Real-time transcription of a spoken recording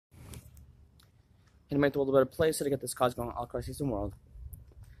and make the world a better place, so to get this cause going all across the Eastern world.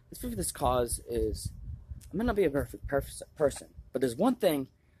 This cause is, I might not be a perfect person, but there's one thing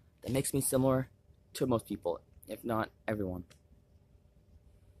that makes me similar to most people, if not everyone.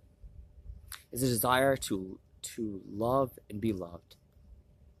 Is a desire to love and be loved.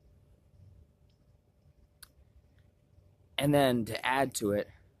 And then to add to it,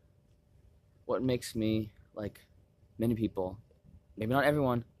 what makes me like many people, maybe not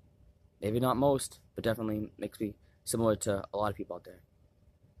everyone, maybe not most, but definitely makes me similar to a lot of people out there.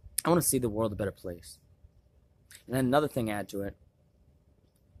 I want to see the world a better place. And then another thing add to it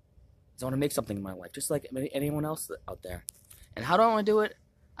is I want to make something in my life, just like anyone else out there. And how do I want to do it?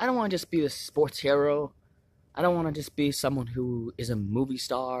 I don't want to just be a sports hero. I don't want to just be someone who is a movie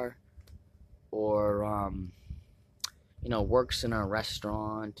star or, works in a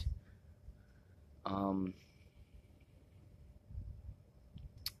restaurant. I'm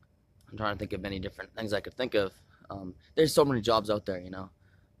trying to think of many different things I could think of. There's so many jobs out there,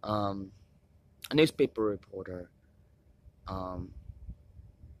 a newspaper reporter. I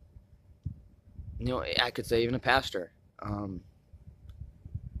could say even a pastor, a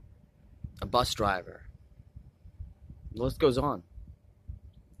bus driver. The list goes on.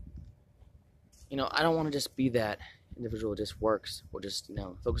 I don't want to just be that individual who just works or just,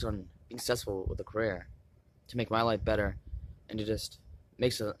 focus on being successful with a career to make my life better and to just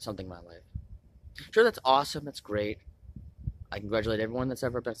make something in my life. Sure, that's awesome. That's great. I congratulate everyone that's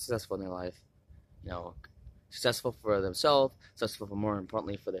ever been successful in their life. Successful for themselves, successful for, more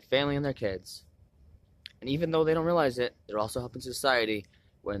importantly, for their family and their kids. And even though they don't realize it, they're also helping society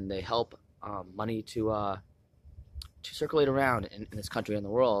when they help money to circulate around in this country and the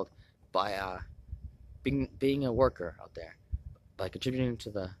world by being a worker out there, by contributing to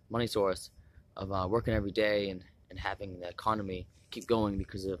the money source of working every day and having the economy keep going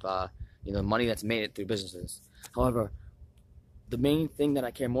because of the money that's made it through businesses. However, the main thing that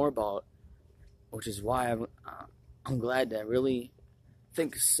I care more about, which is why I'm glad to really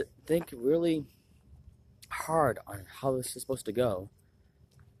think really hard on how this is supposed to go,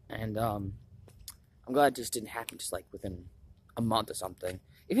 and I'm glad it just didn't happen just like within a month or something.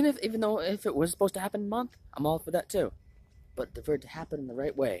 Even though if it was supposed to happen in a month, I'm all for that too. But for it to happen in the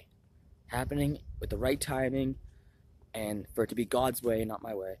right way, happening with the right timing, and for it to be God's way and not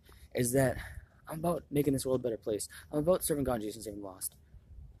my way, is that I'm about making this world a better place. I'm about serving God, Jesus, and saving the lost.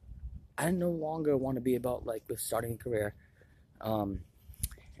 I no longer want to be about with starting a career, and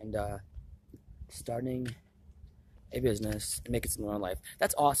starting a business and making something in my life.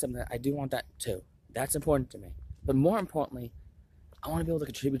 That's awesome. I do want that too. That's important to me. But more importantly, I want to be able to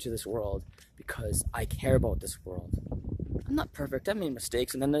contribute to this world because I care about this world. I'm not perfect. I made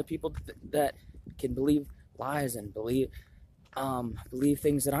mistakes, and then there are people that can believe lies and believe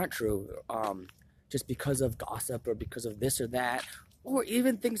things that aren't true, just because of gossip or because of this or that, or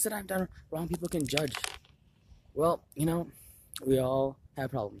even things that I've done wrong. People can judge. Well, we all have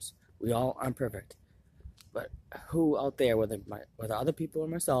problems. We all aren't perfect. But who out there, whether other people or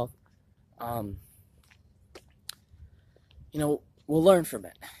myself, we'll learn from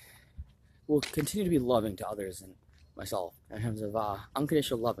it. We'll continue to be loving to others and myself in terms of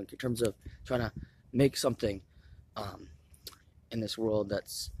unconditional love, in terms of trying to make something in this world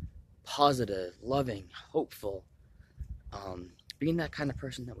that's positive, loving, hopeful, being that kind of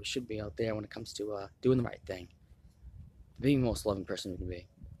person that we should be out there when it comes to doing the right thing, being the most loving person we can be.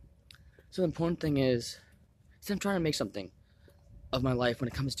 So the important thing is I'm trying to make something of my life when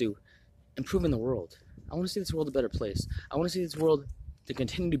it comes to improving the world. I want to see this world a better place. I want to see this world to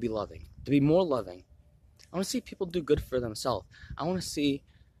continue to be loving, to be more loving. I want to see people do good for themselves. I want to see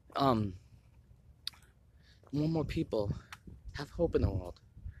more people have hope in the world.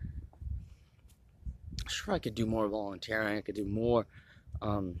 Sure, I could do more volunteering. I could do more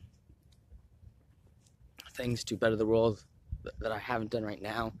things to better the world that I haven't done right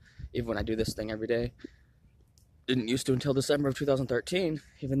now, even when I do this thing every day. Didn't used to until December of 2013,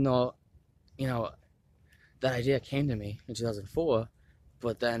 even though, that idea came to me in 2004,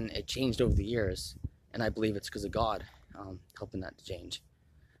 but then it changed over the years, and I believe it's because of God helping that to change.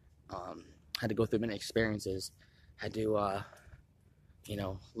 Had to go through many experiences, had to,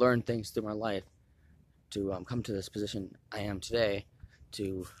 learn things through my life to come to this position I am today,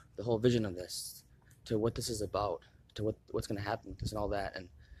 to the whole vision of this, to what this is about, to what's going to happen with this and all that,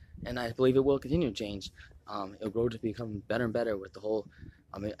 and I believe it will continue to change. It'll grow to become better and better with the whole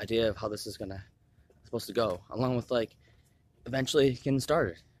idea of how this is supposed to go, along with eventually getting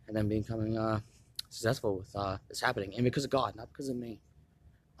started and then becoming successful with this happening, and because of God, not because of me.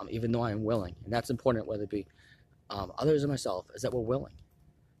 Even though I am willing, and that's important, whether it be others or myself, is that we're willing.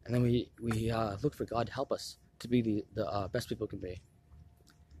 And then we look for God to help us to be the best people can be.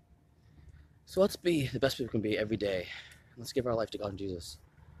 So let's be the best people can be every day. Let's give our life to God and Jesus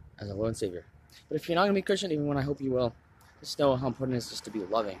as our Lord and Savior. But if you're not going to be a Christian, even when I hope you will, just know how important it is just to be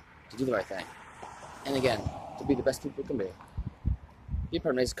loving, to do the right thing. And again, to be the best people can be. Be a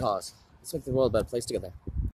part of a nice cause. Let's make the world a better place together.